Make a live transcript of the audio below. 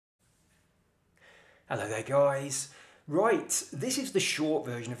Hello there guys. Right, this is the short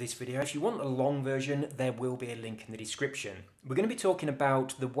version of this video. If you want the long version, there will be a link in the description. We're going to be talking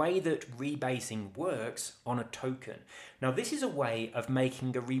about the way that rebasing works on a token. Now this is a way of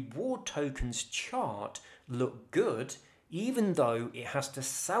making a reward tokens chart look good even though it has to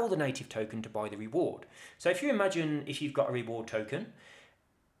sell the native token to buy the reward. So if you imagine if you've got a reward token,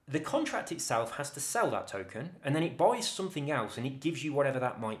 the contract itself has to sell that token and then it buys something else and it gives you whatever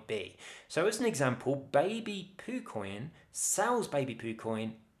that might be. So as an example, Baby PooCoin sells Baby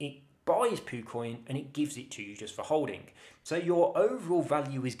PooCoin, it buys PooCoin and it gives it to you just for holding. So your overall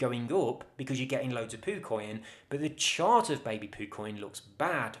value is going up because you're getting loads of PooCoin, but the chart of Baby PooCoin looks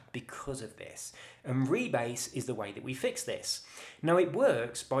bad because of this. And Rebase is the way that we fix this. Now it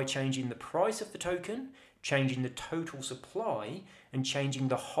works by changing the price of the token, changing the total supply, and changing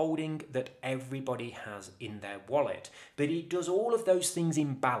the holding that everybody has in their wallet. But it does all of those things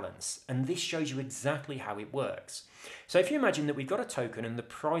in balance, and this shows you exactly how it works. So if you imagine that we've got a token and the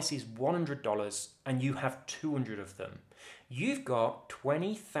price is $100 and you have 200 of them, you've got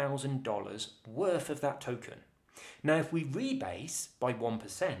 $20,000 worth of that token. Now if we rebase by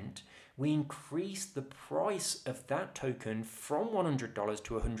 1%, we increase the price of that token from $100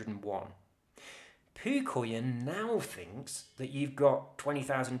 to $101. PooCoin now thinks that you've got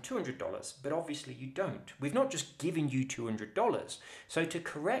 $20,200, but obviously you don't. We've not just given you $200. So to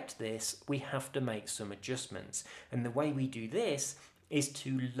correct this, we have to make some adjustments. And the way we do this is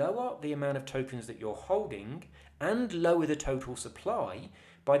to lower the amount of tokens that you're holding and lower the total supply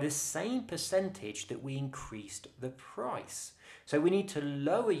by the same percentage that we increased the price. So we need to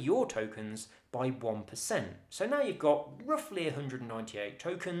lower your tokens by 1%. So now you've got roughly 198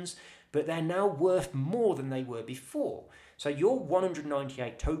 tokens, but they're now worth more than they were before. So your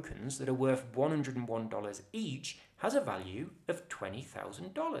 198 tokens that are worth $101 each has a value of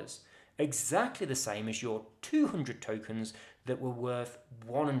 $20,000. Exactly the same as your 200 tokens that were worth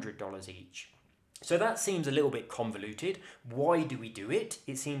 $100 each. So that seems a little bit convoluted. Why do we do it?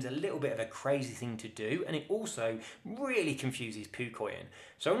 It seems a little bit of a crazy thing to do, and it also really confuses PooCoin.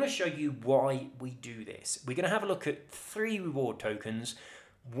 So I'm going to show you why we do this. We're going to have a look at 3 reward tokens.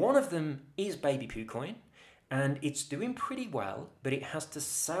 One of them is Baby PooCoin, and it's doing pretty well, but it has to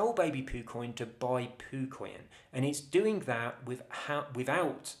sell Baby PooCoin to buy PooCoin, and it's doing that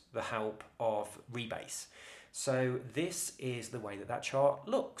without the help of Rebase. So this is the way that that chart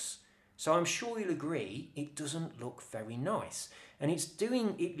looks. So I'm sure you'll agree it doesn't look very nice. And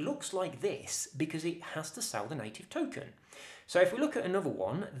it looks like this because it has to sell the native token. So if we look at another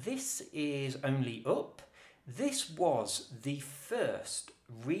one, this is only up. This was the first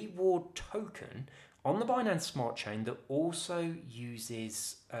reward token on the Binance Smart Chain that also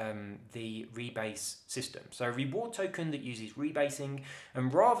uses the Rebase system. So a reward token that uses rebasing,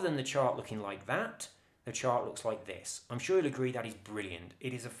 and rather than the chart looking like that, the chart looks like this. I'm sure you'll agree that is brilliant.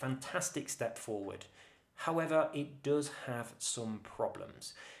 It is a fantastic step forward. However, it does have some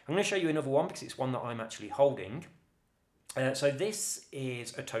problems. I'm going to show you another one because it's one that I'm actually holding. So this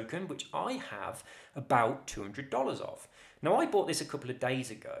is a token which I have about $200 of. Now I bought this a couple of days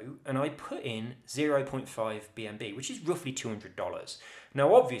ago and I put in 0.5 BNB, which is roughly $200.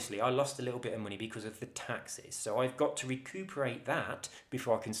 Now obviously I lost a little bit of money because of the taxes, so I've got to recuperate that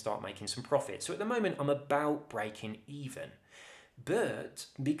before I can start making some profit. So at the moment I'm about breaking even. But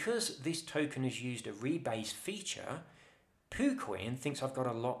because this token has used a rebase feature, PooCoin thinks I've got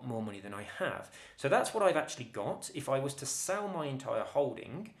a lot more money than I have. So that's what I've actually got. If I was to sell my entire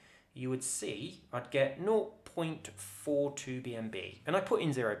holding, you would see I'd get 0.42 BNB. And I put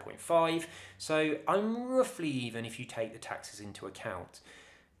in 0.5, so I'm roughly even if you take the taxes into account.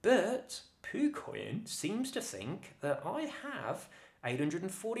 But PooCoin seems to think that I have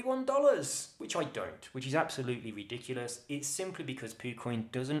 $841, which I don't, which is absolutely ridiculous. It's simply because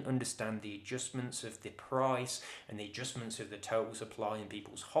PooCoin doesn't understand the adjustments of the price and the adjustments of the total supply in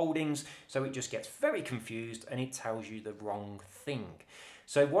people's holdings, so it just gets very confused and it tells you the wrong thing.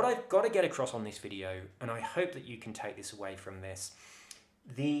 So what I've got to get across on this video, and I hope that you can take this away from this,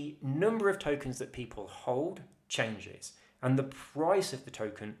 the number of tokens that people hold changes, and the price of the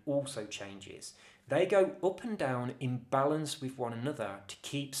token also changes. They go up and down in balance with one another to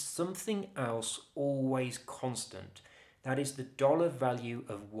keep something else always constant. That is the dollar value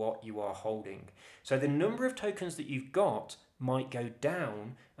of what you are holding. So the number of tokens that you've got might go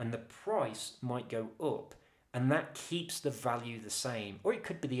down and the price might go up, and that keeps the value the same, or it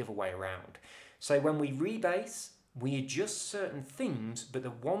could be the other way around. So when we rebase, we adjust certain things, but the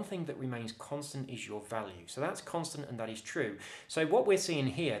one thing that remains constant is your value. So that's constant and that is true. So what we're seeing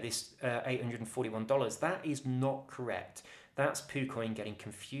here, this $841, that is not correct. That's PooCoin getting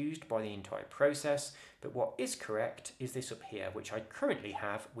confused by the entire process, but what is correct is this up here, which I currently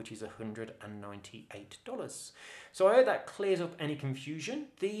have, which is $198. So I hope that clears up any confusion.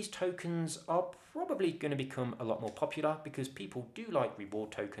 These tokens are probably going to become a lot more popular because people do like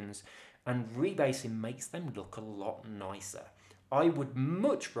reward tokens, and rebasing makes them look a lot nicer. I would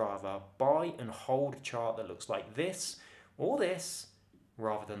much rather buy and hold a chart that looks like this or this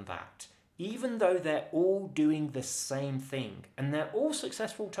rather than that. Even though they're all doing the same thing and they're all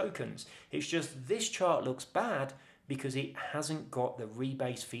successful tokens, it's just this chart looks bad because it hasn't got the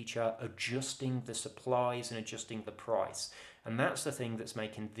rebase feature adjusting the supplies and adjusting the price. And that's the thing that's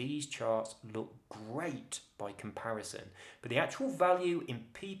making these charts look great by comparison. But the actual value in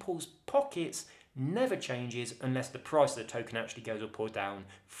people's pockets never changes unless the price of the token actually goes up or down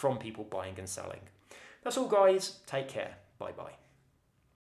from people buying and selling. That's all, guys. Take care. Bye bye.